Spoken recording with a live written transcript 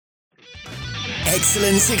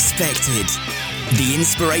Excellence Expected, the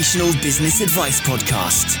Inspirational Business Advice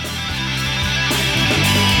Podcast.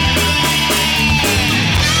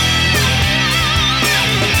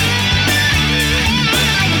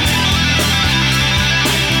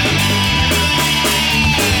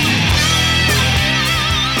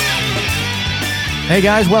 Hey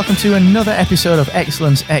guys, welcome to another episode of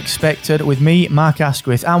Excellence Expected with me, Mark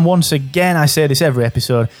Asquith. And once again, I say this every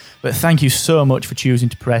episode, but thank you so much for choosing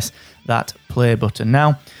to press that play button.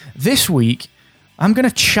 Now, this week, I'm going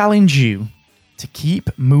to challenge you to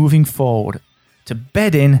keep moving forward, to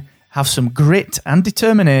bed in, have some grit and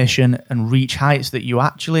determination, and reach heights that you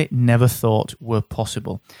actually never thought were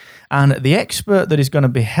possible. And the expert that is going to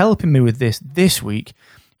be helping me with this week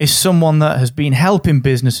is someone that has been helping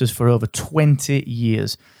businesses for over 20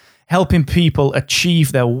 years, helping people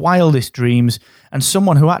achieve their wildest dreams, and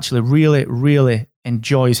someone who actually really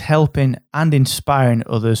enjoys helping and inspiring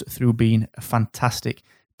others through being a fantastic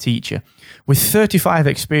teacher. With 35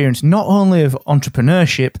 experience, not only of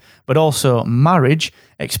entrepreneurship, but also marriage,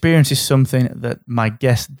 experience is something that my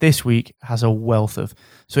guest this week has a wealth of.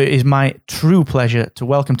 So it is my true pleasure to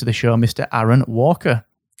welcome to the show Mr. Aaron Walker.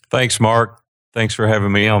 Thanks, Mark. Thanks for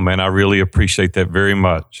having me on, man. I really appreciate that very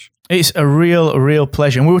much. It's a real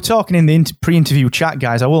pleasure. And we were talking in the pre-interview chat,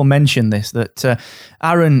 guys. I will mention this, that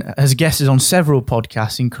Aaron has guested on several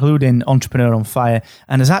podcasts, including Entrepreneur on Fire,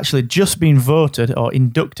 and has actually just been voted, or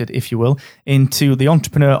inducted, if you will, into the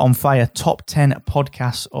Entrepreneur on Fire top 10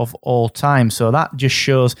 podcasts of all time. So that just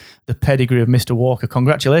shows the pedigree of Mr. Walker.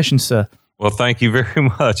 Congratulations, sir. Well, thank you very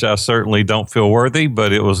much. I certainly don't feel worthy,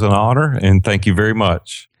 but it was an honor, and thank you very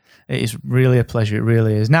much. It is really a pleasure. It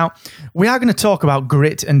really is. Now, we are going to talk about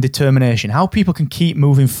grit and determination, how people can keep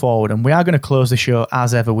moving forward. And we are going to close the show,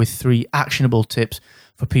 as ever, with 3 actionable tips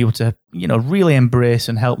for people to, really embrace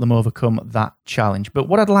and help them overcome that challenge. But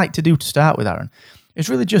what I'd like to do to start with, Aaron, is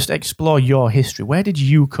really just explore your history. Where did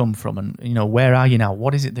you come from? And, where are you now?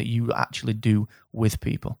 What is it that you actually do with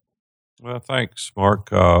people? Well, thanks, Mark.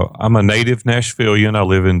 I'm a native Nashvilleian. I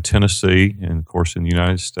live in Tennessee and, of course, in the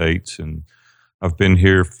United States. And I've been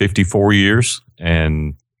here 54 years,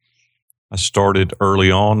 and I started early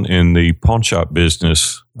on in the pawn shop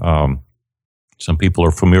business. Some people are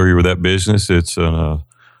familiar with that business. It's a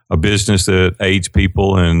business that aids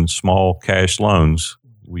people in small cash loans.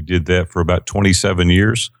 We did that for about 27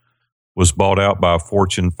 years, was bought out by a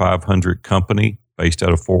Fortune 500 company based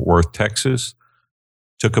out of Fort Worth, Texas.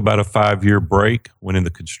 Took about a 5-year break, went in the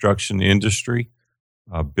construction industry.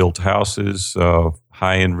 Built houses,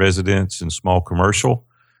 high-end residence, and small commercial.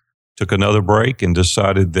 Took another break and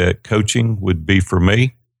decided that coaching would be for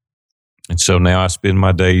me. And so now I spend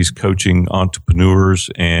my days coaching entrepreneurs,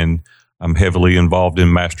 and I'm heavily involved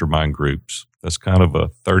in mastermind groups. That's kind of a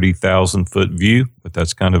 30,000-foot view, but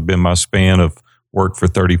that's kind of been my span of work for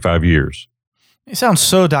 35 years. It sounds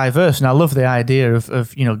so diverse, and I love the idea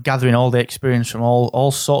of gathering all the experience from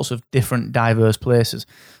all sorts of different diverse places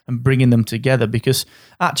and bringing them together, because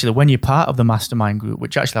actually when you're part of the mastermind group,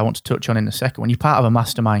 which actually I want to touch on in a second, when you're part of a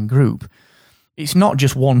mastermind group, it's not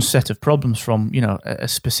just one set of problems from a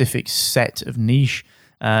specific set of niche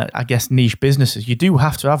businesses. You do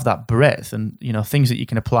have to have that breadth, and things that you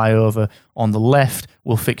can apply over on the left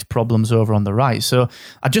will fix problems over on the right. So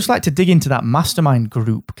I'd just like to dig into that mastermind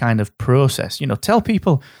group kind of process. Tell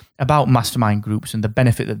people about mastermind groups and the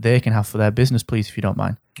benefit that they can have for their business, please, if you don't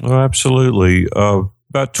mind. Oh, absolutely.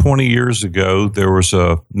 About 20 years ago, there was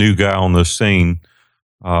a new guy on the scene.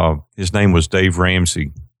 His name was Dave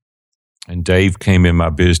Ramsey. And Dave came in my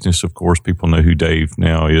business. Of course, people know who Dave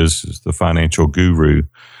now is the financial guru.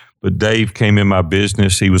 But Dave came in my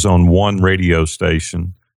business. He was on one radio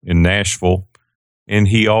station in Nashville, and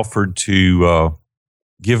he offered to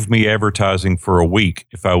give me advertising for a week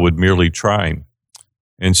if I would merely try him.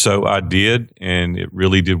 And so I did, and it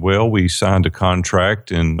really did well. We signed a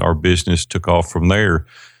contract, and our business took off from there.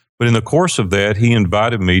 But in the course of that, he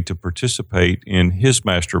invited me to participate in his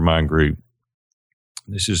mastermind group.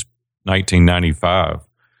 This is 1995.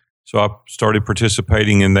 So I started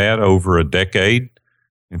participating in that over a decade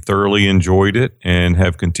and thoroughly enjoyed it and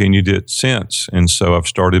have continued it since. And so I've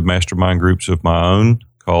started mastermind groups of my own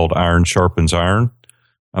called Iron Sharpens Iron.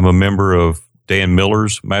 I'm a member of Dan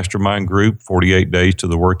Miller's mastermind group, 48 Days to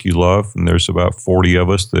the Work You Love. And there's about 40 of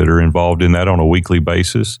us that are involved in that on a weekly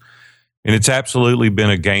basis. And it's absolutely been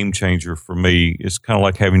a game changer for me. It's kind of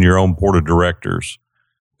like having your own board of directors,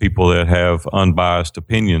 people that have unbiased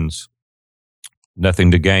opinions,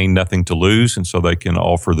 nothing to gain, nothing to lose. And so they can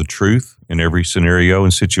offer the truth in every scenario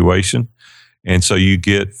and situation. And so you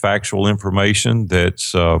get factual information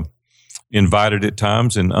that's invited at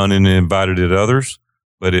times and uninvited at others.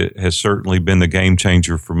 but it has certainly been the game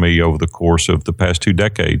changer for me over the course of the past 2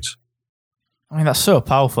 decades. I mean, that's so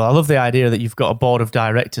powerful. I love the idea that you've got a board of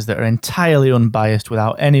directors that are entirely unbiased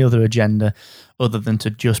without any other agenda other than to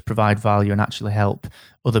just provide value and actually help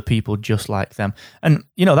other people just like them. And,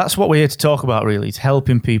 that's what we're here to talk about, really. It's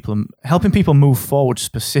helping people move forward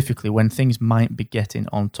specifically when things might be getting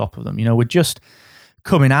on top of them. We're just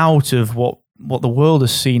coming out of what the world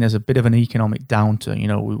has seen as a bit of an economic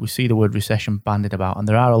downturn. We see the word recession bandied about, and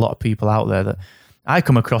there are a lot of people out there that I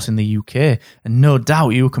come across in the UK, and no doubt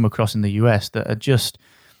you come across in the US, that are just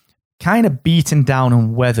kind of beaten down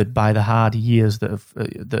and weathered by the hard years that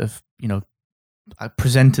have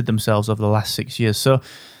presented themselves over the last 6 years. So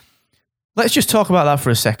let's just talk about that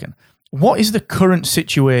for a second. What is the current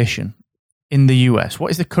situation in the US?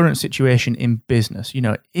 What is the current situation in business?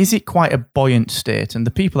 Is it quite a buoyant state? And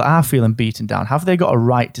the people that are feeling beaten down, have they got a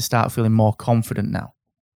right to start feeling more confident now?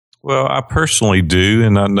 Well, I personally do,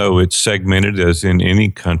 and I know it's segmented as in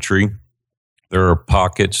any country. There are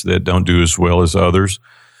pockets that don't do as well as others.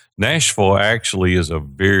 Nashville actually is a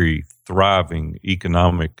very thriving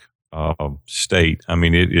economic state. I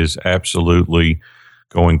mean, it is absolutely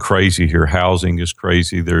going crazy here. Housing is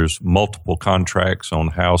crazy. There's multiple contracts on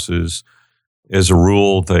houses. As a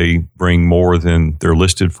rule, they bring more than they're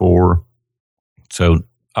listed for. So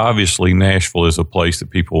obviously, Nashville is a place that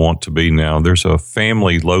people want to be now. There's a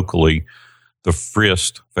family locally, the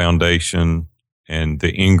Frist Foundation and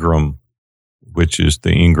the Ingram, which is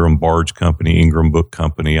the Ingram Barge Company, Ingram Book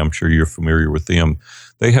Company. I'm sure you're familiar with them.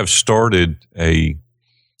 They have started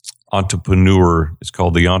it's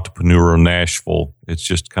called the Entrepreneur Nashville. It's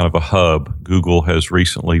just kind of a hub. Google has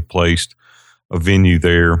recently placed a venue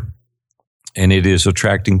there, and it is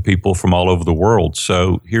attracting people from all over the world.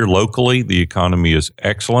 So here locally, the economy is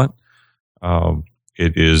excellent.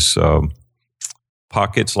 It is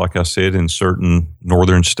pockets, like I said, in certain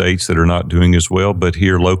northern states that are not doing as well. But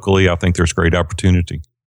here locally, I think there's great opportunity.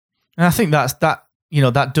 And I think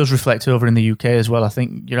that does reflect over in the UK as well. I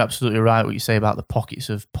think you're absolutely right what you say about the pockets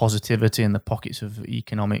of positivity and the pockets of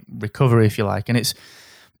economic recovery, if you like. And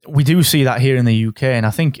we do see that here in the UK. And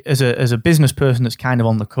I think as a business person that's kind of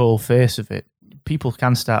on the cold face of it, people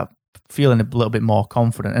can start feeling a little bit more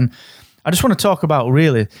confident. And I just want to talk about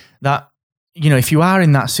really that, if you are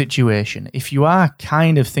in that situation, if you are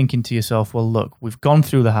kind of thinking to yourself, well, look, we've gone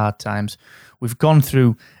through the hard times, we've gone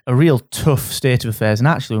through a real tough state of affairs, and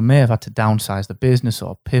actually we may have had to downsize the business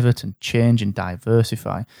or pivot and change and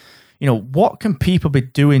diversify. What can people be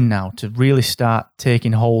doing now to really start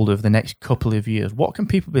taking hold of the next couple of years? What can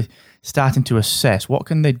people be starting to assess? What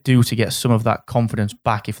can they do to get some of that confidence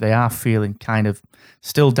back if they are feeling kind of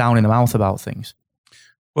still down in the mouth about things?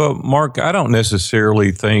 Well, Mark, I don't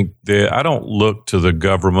necessarily think that I don't look to the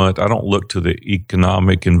government. I don't look to the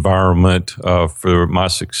economic environment for my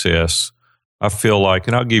success. I feel like,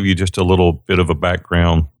 and I'll give you just a little bit of a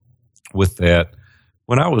background with that.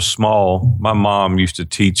 When I was small, my mom used to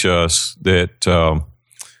teach us that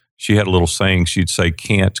she had a little saying. She'd say,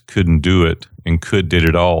 can't, couldn't do it, and could did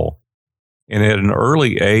it all. And at an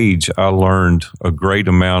early age, I learned a great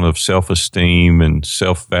amount of self-esteem and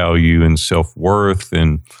self-value and self-worth.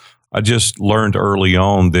 And I just learned early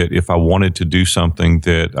on that if I wanted to do something,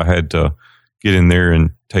 that I had to get in there and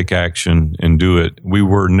take action and do it. We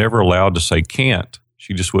were never allowed to say can't.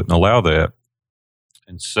 She just wouldn't allow that.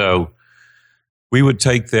 And so we would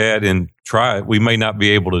take that and try it. We may not be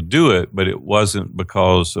able to do it, but it wasn't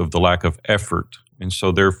because of the lack of effort. And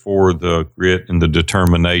so therefore the grit and the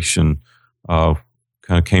determination kind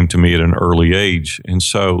of came to me at an early age. And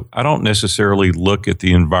so I don't necessarily look at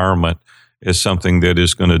the environment as something that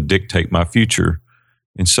is going to dictate my future.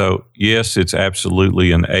 And so, yes, it's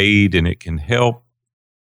absolutely an aid and it can help.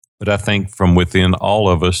 But I think from within all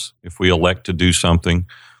of us, if we elect to do something,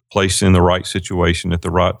 placed in the right situation at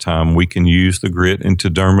the right time, we can use the grit and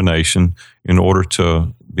determination in order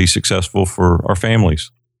to be successful for our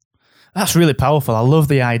families. That's really powerful. I love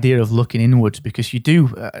the idea of looking inwards because you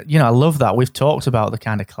do, I love that. We've talked about the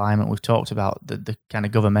kind of climate, we've talked about the kind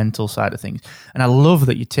of governmental side of things. And I love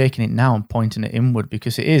that you're taking it now and pointing it inward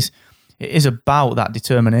because it is about that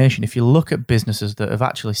determination. If you look at businesses that have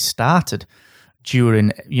actually started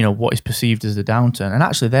during, what is perceived as the downturn, and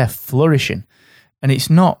actually they're flourishing, and it's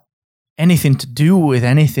not anything to do with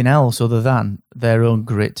anything else other than their own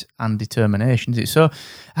grit and determination. Is it? So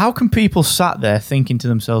how can people sat there thinking to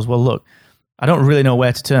themselves, well, look, I don't really know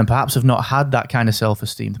where to turn. Perhaps have not had that kind of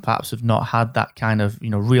self-esteem. Perhaps have not had that kind of,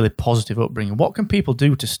 really positive upbringing. What can people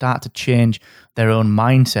do to start to change their own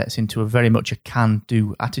mindsets into a very much a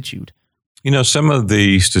can-do attitude? Some of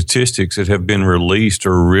the statistics that have been released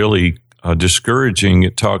are really discouraging.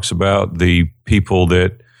 It talks about the people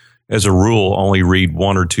that, as a rule, only read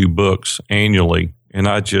 1 or 2 books annually. And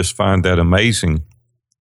I just find that amazing.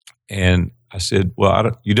 And I said,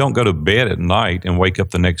 well, you don't go to bed at night and wake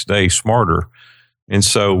up the next day smarter. And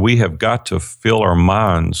so we have got to fill our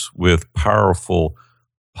minds with powerful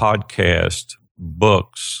podcasts,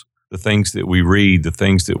 books, the things that we read, the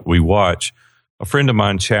things that we watch. A friend of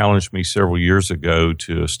mine challenged me several years ago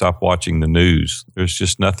to stop watching the news. There's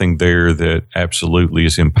just nothing there that absolutely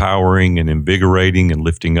is empowering and invigorating and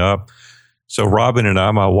lifting up. So Robin and I,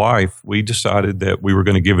 my wife, we decided that we were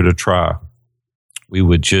going to give it a try. We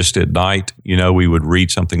would just at night, we would read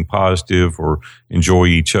something positive or enjoy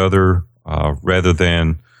each other rather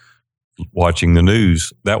than watching the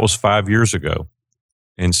news. That was 5 years ago.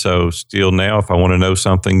 And so still now, if I want to know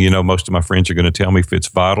something, most of my friends are going to tell me if it's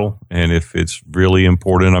vital. And if it's really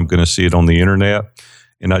important, I'm going to see it on the internet.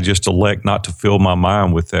 And I just elect not to fill my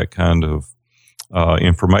mind with that kind of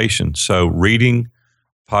information. So reading,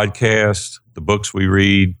 podcasts, the books we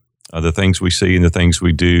read, the things we see and the things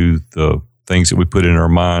we do, the things that we put in our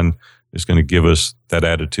mind is going to give us that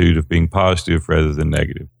attitude of being positive rather than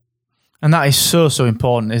negative. And that is so, so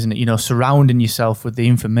important, isn't it? Surrounding yourself with the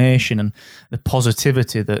information and the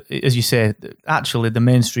positivity that, as you say, actually the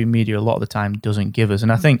mainstream media a lot of the time doesn't give us.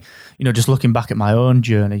 And I think, just looking back at my own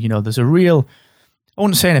journey, there's a real, I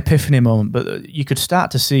wouldn't say an epiphany moment, but you could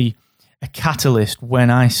start to see a catalyst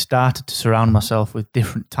when I started to surround myself with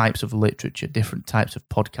different types of literature, different types of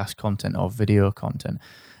podcast content or video content.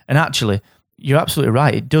 And actually, you're absolutely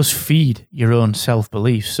right. It does feed your own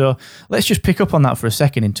self-belief. So let's just pick up on that for a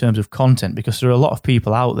second in terms of content, because there are a lot of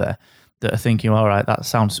people out there that are thinking, all right, that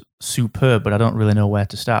sounds superb, but I don't really know where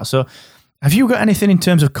to start. So have you got anything in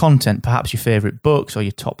terms of content, perhaps your favorite books or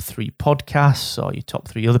your top 3 podcasts or your top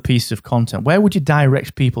 3 other pieces of content? Where would you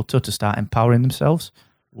direct people to start empowering themselves?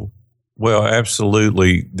 Well,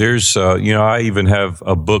 absolutely. There's, I even have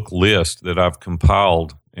a book list that I've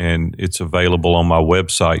compiled, and it's available on my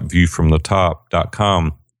website,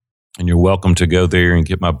 viewfromthetop.com. And you're welcome to go there and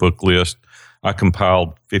get my book list. I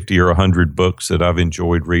compiled 50 or 100 books that I've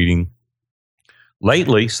enjoyed reading.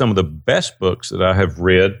 Lately, some of the best books that I have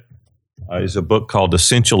read is a book called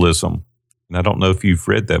Essentialism. And I don't know if you've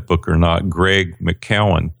read that book or not, Greg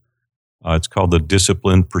McKeown. It's called The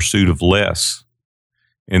Disciplined Pursuit of Less.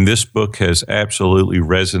 And this book has absolutely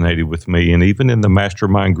resonated with me. And even in the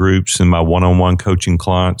mastermind groups and my one-on-one coaching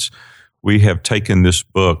clients, we have taken this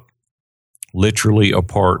book literally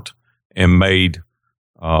apart and made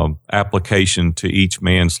application to each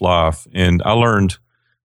man's life. And I learned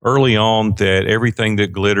early on that everything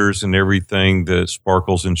that glitters and everything that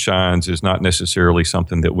sparkles and shines is not necessarily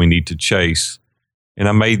something that we need to chase. And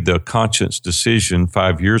I made the conscious decision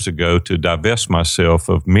 5 years ago to divest myself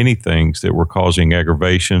of many things that were causing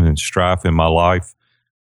aggravation and strife in my life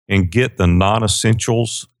and get the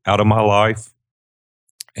non-essentials out of my life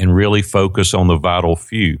and really focus on the vital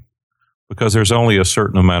few, because there's only a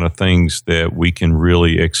certain amount of things that we can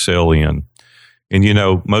really excel in.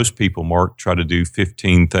 And, most people, Mark, try to do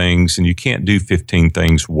 15 things, and you can't do 15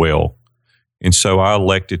 things well. And so I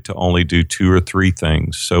elected to only do 2 or 3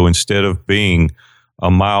 things. So instead of being a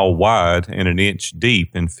mile wide and an inch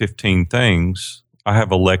deep in 15 things, I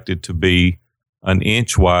have elected to be an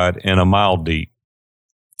inch wide and a mile deep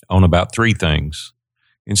on about 3 things.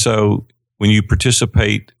 And so when you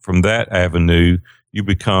participate from that avenue, you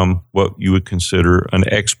become what you would consider an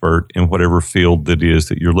expert in whatever field that is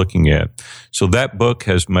that you're looking at. So that book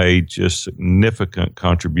has made just significant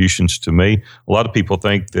contributions to me. A lot of people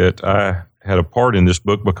think that I had a part in this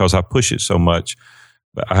book because I push it so much.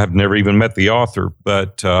 I have never even met the author,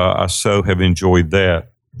 but I so have enjoyed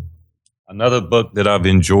that. Another book that I've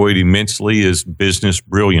enjoyed immensely is Business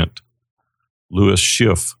Brilliant. Louis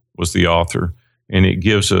Schiff was the author, and it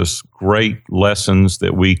gives us great lessons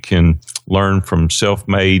that we can learn from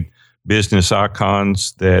self-made business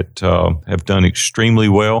icons that have done extremely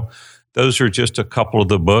well. Those are just a couple of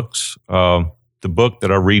the books. The book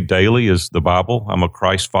that I read daily is the Bible. I'm a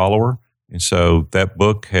Christ follower, and so that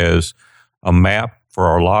book has a map for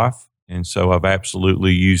our life. And so I've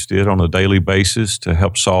absolutely used it on a daily basis to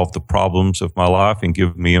help solve the problems of my life and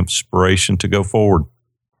give me inspiration to go forward.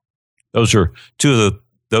 Those are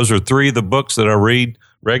 3 of the books that I read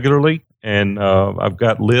regularly. And I've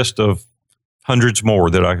got a list of hundreds more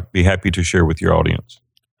that I'd be happy to share with your audience.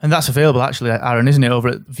 And that's available, actually, Aaron, isn't it, over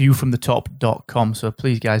at viewfromthetop.com. So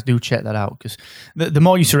please, guys, do check that out, because the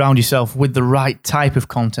more you surround yourself with the right type of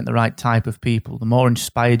content, the right type of people, the more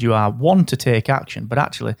inspired you are, one, to take action, but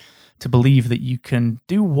actually to believe that you can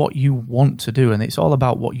do what you want to do. And it's all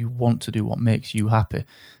about what you want to do, what makes you happy.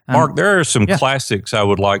 And Mark, there are some classics I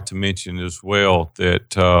would like to mention as well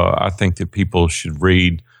that I think that people should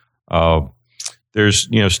read. There's,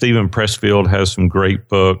 Stephen Pressfield has some great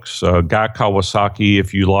books. Guy Kawasaki,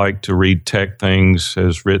 if you like to read tech things,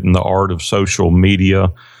 has written The Art of Social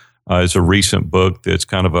Media. It's a recent book that's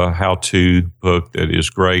kind of a how-to book that is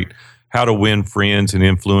great. How to Win Friends and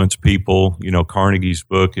Influence People. Carnegie's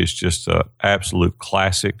book is just an absolute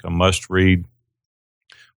classic, a must-read.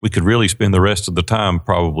 We could really spend the rest of the time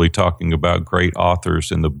probably talking about great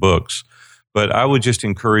authors and the books. But I would just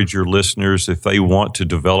encourage your listeners, if they want to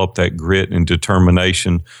develop that grit and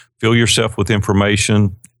determination, fill yourself with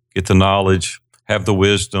information, get the knowledge, have the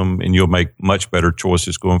wisdom, and you'll make much better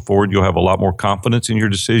choices going forward. You'll have a lot more confidence in your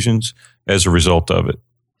decisions as a result of it.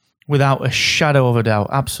 Without a shadow of a doubt,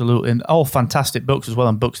 absolutely. And all fantastic books as well,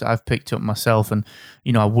 and books that I've picked up myself, and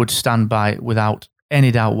I would stand by without any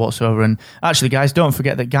doubt whatsoever. And actually, guys, don't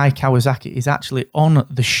forget that Guy Kawasaki is actually on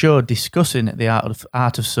the show discussing the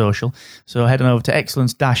art of social. So head on over to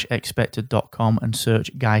excellence-expected.com and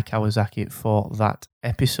search Guy Kawasaki for that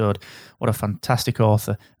episode. What a fantastic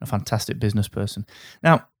author, a fantastic business person.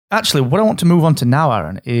 Now, actually, what I want to move on to now,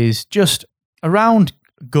 Aaron, is just around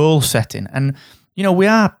goal setting. And we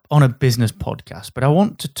are on a business podcast, but I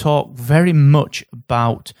want to talk very much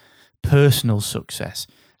about personal success,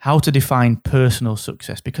 how to define personal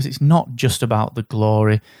success, because it's not just about the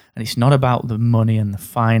glory and it's not about the money and the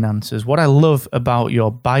finances. What I love about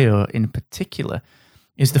your bio in particular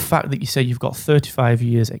is the fact that you say you've got 35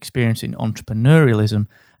 years experience in entrepreneurialism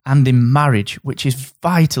and in marriage, which is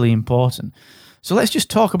vitally important. So let's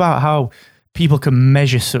just talk about how people can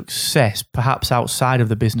measure success, perhaps outside of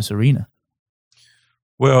the business arena.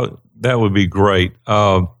 Well, that would be great.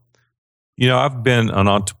 I've been an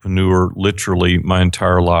entrepreneur literally my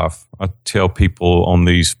entire life. I tell people on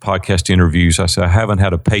these podcast interviews, I say, I haven't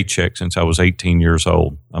had a paycheck since I was 18 years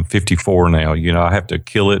old. I'm 54 now. I have to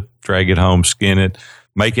kill it, drag it home, skin it,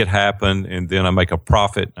 make it happen, and then I make a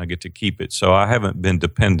profit and I get to keep it. So I haven't been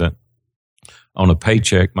dependent on a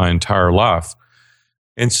paycheck my entire life.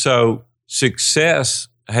 And so success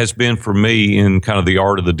has been for me in kind of the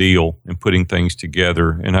art of the deal and putting things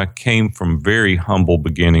together. And I came from very humble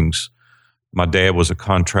beginnings. My dad was a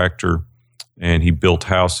contractor and he built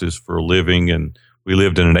houses for a living. And we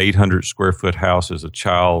lived in an 800 square foot house as a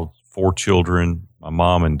child, 4 children, my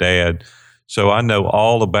mom and dad. So I know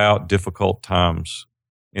all about difficult times.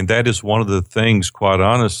 And that is one of the things, quite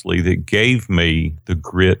honestly, that gave me the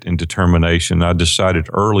grit and determination. I decided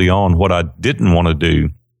early on what I didn't want to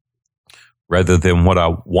do rather than what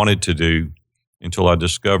I wanted to do until I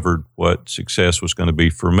discovered what success was going to be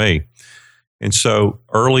for me. And so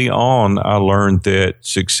early on, I learned that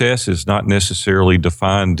success is not necessarily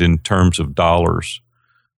defined in terms of dollars.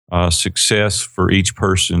 Success for each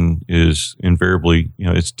person is invariably,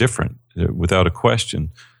 it's different without a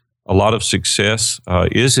question. A lot of success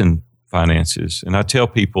is in finances. And I tell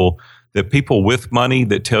people that people with money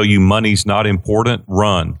that tell you money's not important,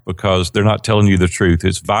 run, because they're not telling you the truth.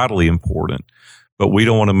 It's vitally important, but we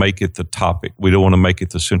don't want to make it the topic. We don't want to make it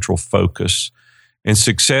the central focus. And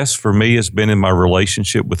success for me has been in my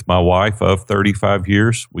relationship with my wife of 35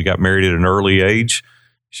 years. We got married at an early age.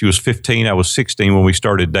 She was 15, I was 16 when we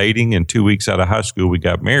started dating, and 2 weeks out of high school, we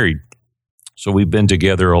got married. So we've been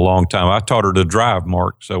together a long time. I taught her to drive,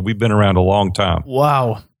 Mark, so we've been around a long time.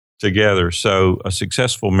 Wow. Together. So a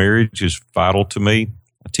successful marriage is vital to me.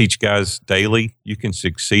 I teach guys daily, you can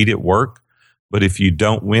succeed at work, but if you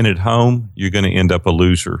don't win at home, you're going to end up a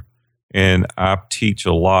loser. And I teach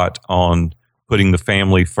a lot on putting the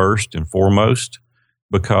family first and foremost,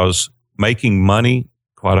 because making money,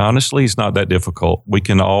 quite honestly, is not that difficult. We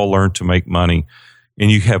can all learn to make money,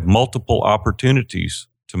 and you have multiple opportunities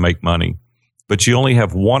to make money, but you only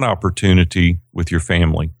have one opportunity with your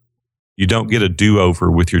family. You don't get a do-over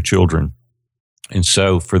with your children. And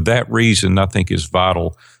so for that reason, I think it's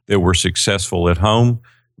vital that we're successful at home,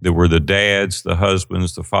 that we're the dads, the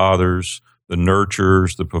husbands, the fathers, the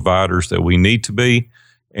nurturers, the providers that we need to be.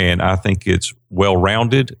 And I think it's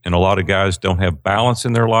well-rounded, and a lot of guys don't have balance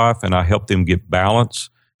in their life, and I help them get balance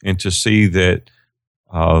and to see that,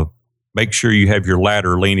 make sure you have your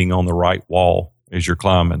ladder leaning on the right wall as you're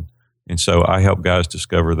climbing. And so I help guys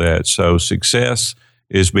discover that. So success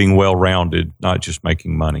is being well-rounded, not just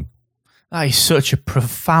making money. That is such a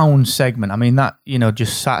profound segment. I mean, that,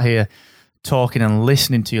 just sat here talking and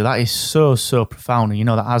listening to you, that is so, so profound. And,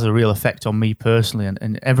 that has a real effect on me personally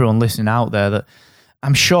and everyone listening out there, that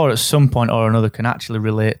I'm sure at some point or another can actually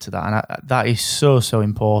relate to that. And that is so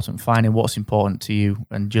important, finding what's important to you.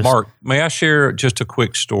 And just Mark, may I share just a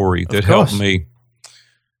quick story that helped me?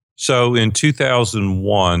 So in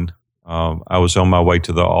 2001, I was on my way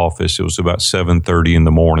to the office. It was about 7:30 in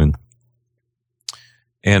the morning.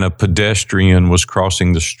 And a pedestrian was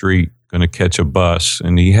crossing the street, going to catch a bus.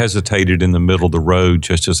 And he hesitated in the middle of the road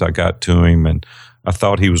just as I got to him. And I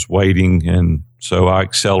thought he was waiting. And so I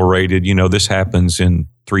accelerated. This happens in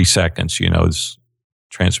 3 seconds, it's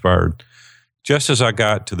transpired. Just as I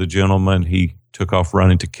got to the gentleman, he took off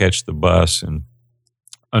running to catch the bus. And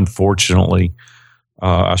unfortunately,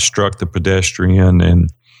 I struck the pedestrian,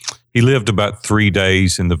 and he lived about 3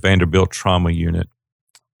 days in the Vanderbilt trauma unit.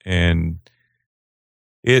 And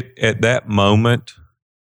at that moment,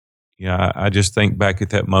 I just think back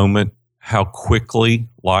at that moment, how quickly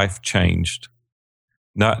life changed.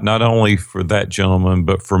 Not only for that gentleman,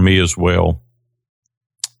 but for me as well.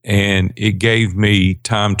 And it gave me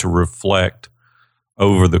time to reflect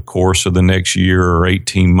over the course of the next year or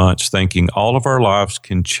 18 months, thinking all of our lives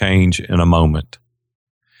can change in a moment.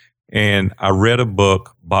 And I read a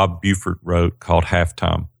book Bob Buford wrote called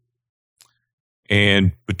Halftime.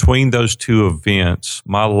 And between those two events,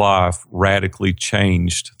 my life radically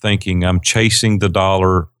changed, thinking I'm chasing the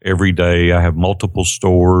dollar every day. I have multiple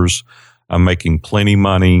stores. I'm making plenty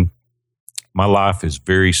money. My life is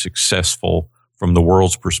very successful from the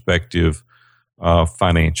world's perspective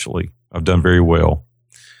financially. I've done very well.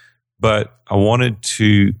 But I wanted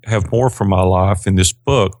to have more from my life. In this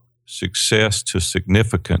book, Success to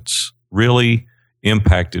Significance, really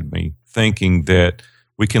impacted me, thinking that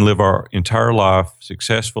we can live our entire life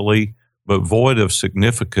successfully, but void of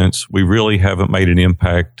significance, we really haven't made an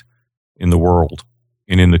impact in the world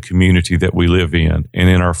and in the community that we live in and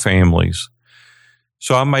in our families.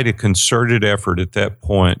 So I made a concerted effort at that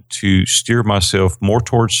point to steer myself more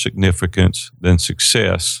towards significance than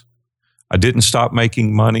success. I didn't stop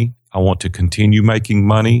making money. I want to continue making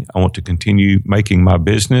money. I want to continue making my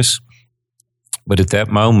business. But at that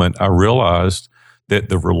moment, I realized that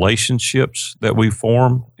the relationships that we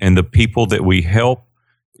form and the people that we help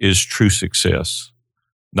is true success,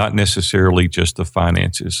 not necessarily just the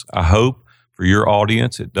finances. I hope for your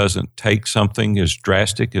audience, it doesn't take something as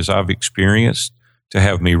drastic as I've experienced to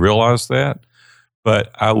have me realize that. But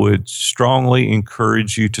I would strongly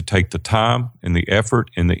encourage you to take the time and the effort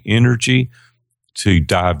and the energy to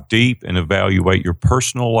dive deep and evaluate your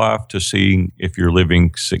personal life to see if you're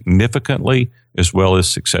living significantly as well as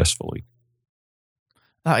successfully.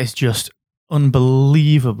 That is just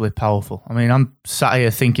unbelievably powerful. I mean, I'm sat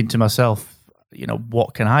here thinking to myself,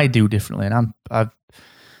 what can I do differently? And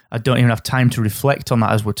I don't even have time to reflect on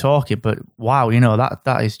that as we're talking. But wow,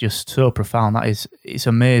 that is just so profound. It's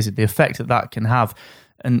amazing the effect that can have,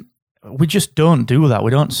 and we just don't do that.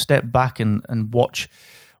 We don't step back and watch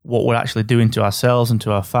what we're actually doing to ourselves and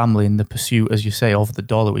to our family in the pursuit, as you say, of the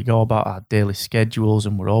dollar. We go about our daily schedules,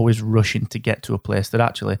 and we're always rushing to get to a place that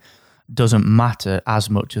actually doesn't matter as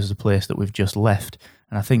much as the place that we've just left.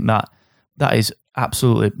 And I think that is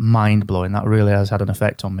absolutely mind-blowing. That really has had an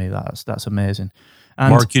effect on me. That's amazing. And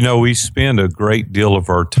Mark, we spend a great deal of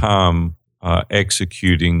our time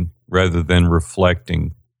executing rather than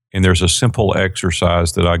reflecting. And there's a simple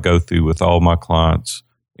exercise that I go through with all my clients,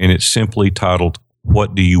 and it's simply titled,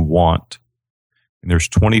 "What do you want?" And there's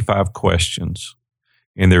 25 questions.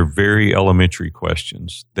 And they're very elementary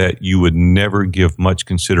questions that you would never give much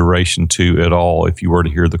consideration to at all if you were to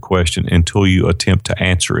hear the question until you attempt to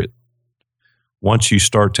answer it. Once you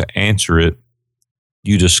start to answer it,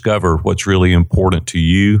 you discover what's really important to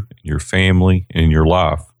you, your family, and your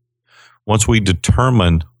life. Once we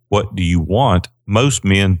determine what do you want, most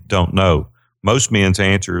men don't know. Most men's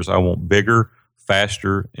answer is, I want bigger,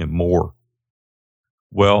 faster, and more.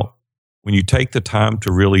 Well, when you take the time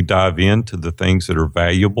to really dive into the things that are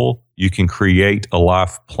valuable, you can create a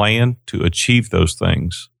life plan to achieve those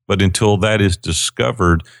things. But until that is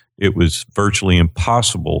discovered, it was virtually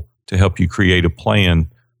impossible to help you create a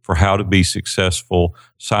plan for how to be successful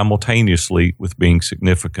simultaneously with being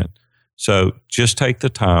significant. So just take the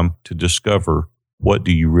time to discover, what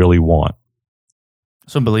do you really want?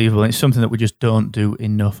 It's unbelievable. It's something that we just don't do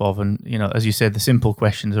enough of. And, as you said, the simple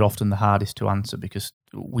questions are often the hardest to answer because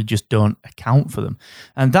we just don't account for them.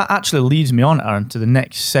 And that actually leads me on, Aaron, to the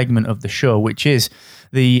next segment of the show, which is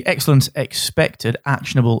the Excellence Expected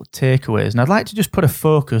Actionable Takeaways. And I'd like to just put a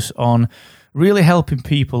focus on really helping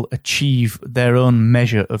people achieve their own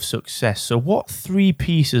measure of success. So what 3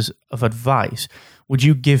 pieces of advice would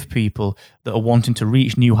you give people that are wanting to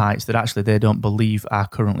reach new heights that actually they don't believe are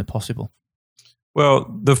currently possible?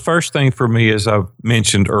 Well, the first thing for me, as I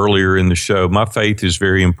mentioned earlier in the show, my faith is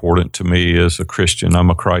very important to me as a Christian. I'm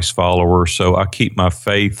a Christ follower, so I keep my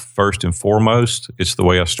faith first and foremost. It's the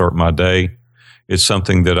way I start my day. It's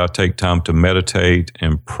something that I take time to meditate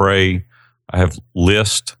and pray. I have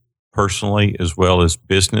lists personally as well as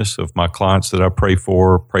business of my clients that I pray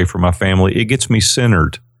for my family. It gets me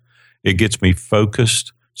centered. It gets me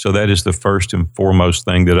focused. So that is the first and foremost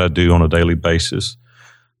thing that I do on a daily basis.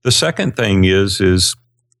 The second thing is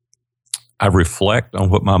I reflect on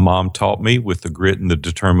what my mom taught me with the grit and the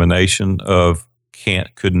determination of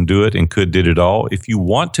couldn't do it, and did it all. If you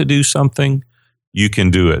want to do something, you can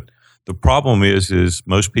do it. The problem is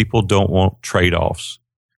most people don't want trade-offs,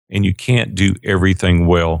 and you can't do everything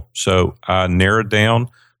well. So I narrowed down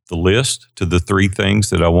the list to the 3 things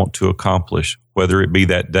that I want to accomplish, whether it be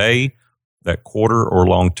that day, that quarter, or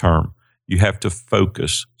long term. You have to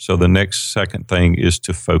focus. So the second thing is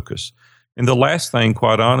to focus. And the last thing,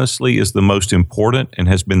 quite honestly, is the most important and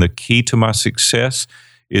has been the key to my success,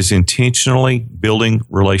 is intentionally building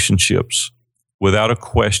relationships. Without a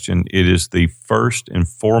question, it is the first and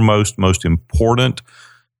foremost, most important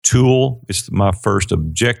tool. It's my first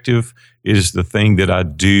objective. It is the thing that I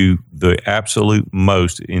do the absolute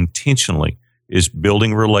most intentionally, is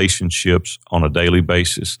building relationships on a daily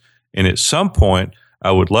basis. And at some point, I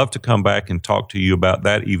would love to come back and talk to you about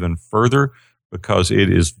that even further, because it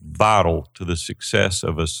is vital to the success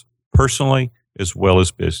of us personally as well as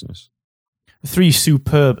business. 3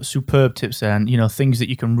 superb tips there, and things that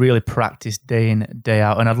you can really practice day in, day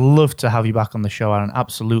out. And I'd love to have you back on the show, Aaron,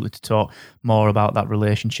 absolutely, to talk more about that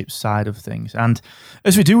relationship side of things. And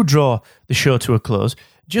as we do draw the show to a close,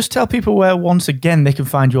 just tell people where, once again, they can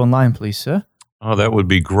find you online, please, sir. Oh, that would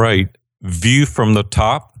be great. View from the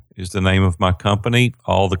Top is the name of my company.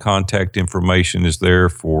 All the contact information is there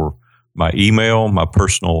for my email. My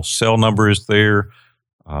personal cell number is there.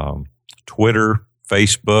 Twitter,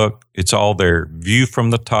 Facebook, it's all there.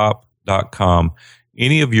 Viewfromthetop.com.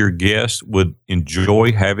 Any of your guests would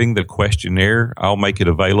enjoy having the questionnaire, I'll make it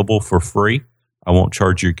available for free. I won't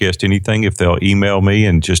charge your guest anything if they'll email me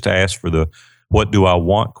and just ask for the "what do I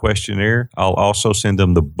want" questionnaire. I'll also send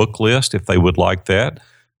them the book list if they would like that,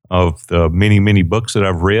 of the many, many books that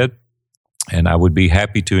I've read. And I would be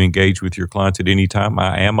happy to engage with your clients at any time.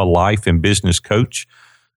 I am a life and business coach.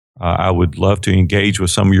 I would love to engage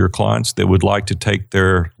with some of your clients that would like to take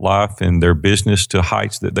their life and their business to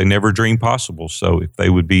heights that they never dreamed possible. So if they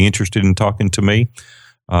would be interested in talking to me,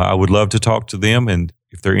 I would love to talk to them. And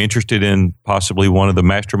if they're interested in possibly one of the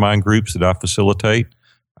mastermind groups that I facilitate,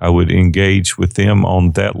 I would engage with them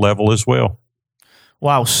on that level as well.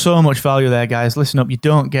 Wow, so much value there, guys. Listen up, you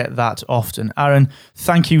don't get that often. Aaron,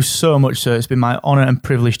 thank you so much, sir. It's been my honor and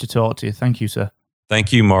privilege to talk to you. Thank you, sir.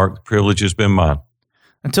 Thank you, Mark. The privilege has been mine.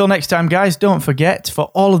 Until next time, guys, don't forget,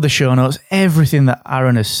 for all of the show notes, everything that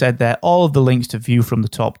Aaron has said there, all of the links to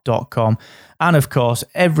viewfromthetop.com, and of course,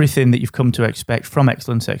 everything that you've come to expect from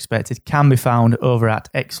Excellence Expected can be found over at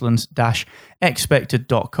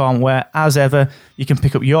excellence-expected.com, where, as ever, you can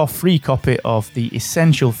pick up your free copy of the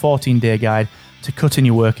Essential 14-Day Guide to cutting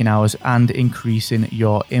your working hours and increasing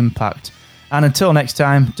your impact. And until next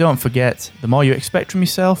time, don't forget, the more you expect from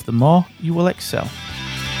yourself, the more you will excel.